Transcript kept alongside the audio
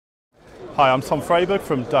Hi, I'm Tom Freyberg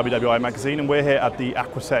from WWI Magazine, and we're here at the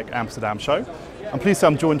Aquasec Amsterdam show. I'm pleased to say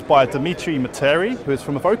I'm joined by Dmitrij Materi, who is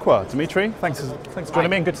from Evoqua. Dmitri, thanks for joining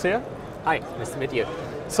me, and good to see you. Hi, nice to meet you.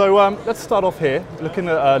 So let's start off here, looking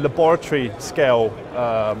at laboratory scale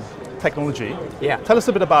technology. Yeah. Tell us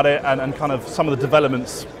a bit about it and kind of some of the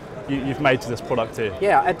developments you've made to this product here.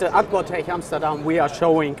 Yeah, at the Aquatec Amsterdam we are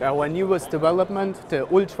showing our newest development, the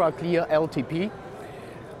Ultra Clear LTP.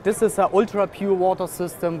 This is an ultra pure water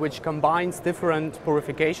system which combines different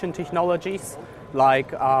purification technologies like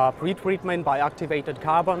pre-treatment by activated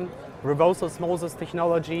carbon, reverse osmosis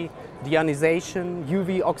technology, deionization,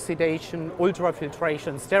 UV oxidation,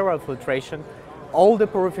 ultrafiltration, sterile filtration, all the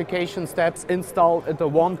purification steps installed into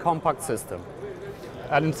one compact system.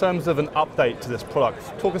 And in terms of an update to this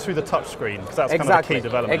product, talk us through the touchscreen, because that's kind of a key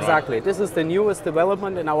development. Exactly. Right? This is the newest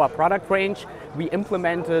development in our product range. We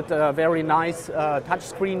implemented a very nice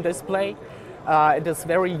touchscreen display. It is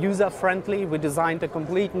very user-friendly. We designed a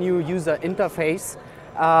complete new user interface.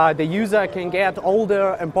 The user can get all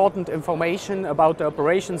the important information about the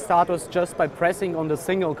operation status just by pressing on the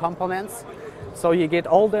single components. So you get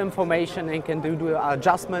all the information and can do the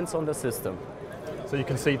adjustments on the system. So you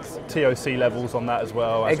can see TOC levels on that as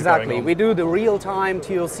well. Exactly. We do the real-time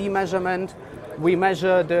TOC measurement. We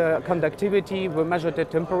measure the conductivity, we measure the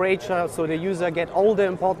temperature, so the user get all the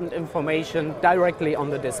important information directly on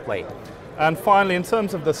the display. And finally, in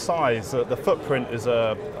terms of the size, the footprint is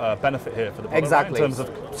a benefit here for the product, exactly. Right? In terms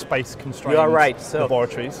of space constraints, you are right. So,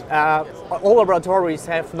 laboratories. All laboratories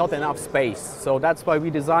have not enough space, so that's why we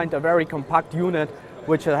designed a very compact unit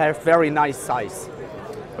which will have very nice size.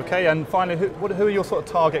 Okay, and finally, who are your sort of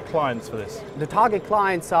target clients for this? The target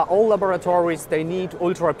clients are all laboratories. They need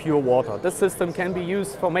ultra pure water. This system can be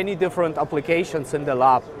used for many different applications in the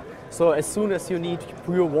lab. So as soon as you need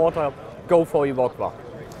pure water, go for Evoqua.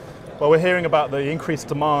 Well, we're hearing about the increased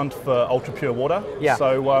demand for ultra pure water. Yeah.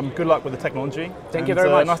 So good luck with the technology. Thank you very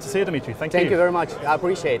much. Nice to see you, Dmitri. Thank you. Thank you very much. I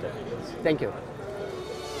appreciate it. Thank you.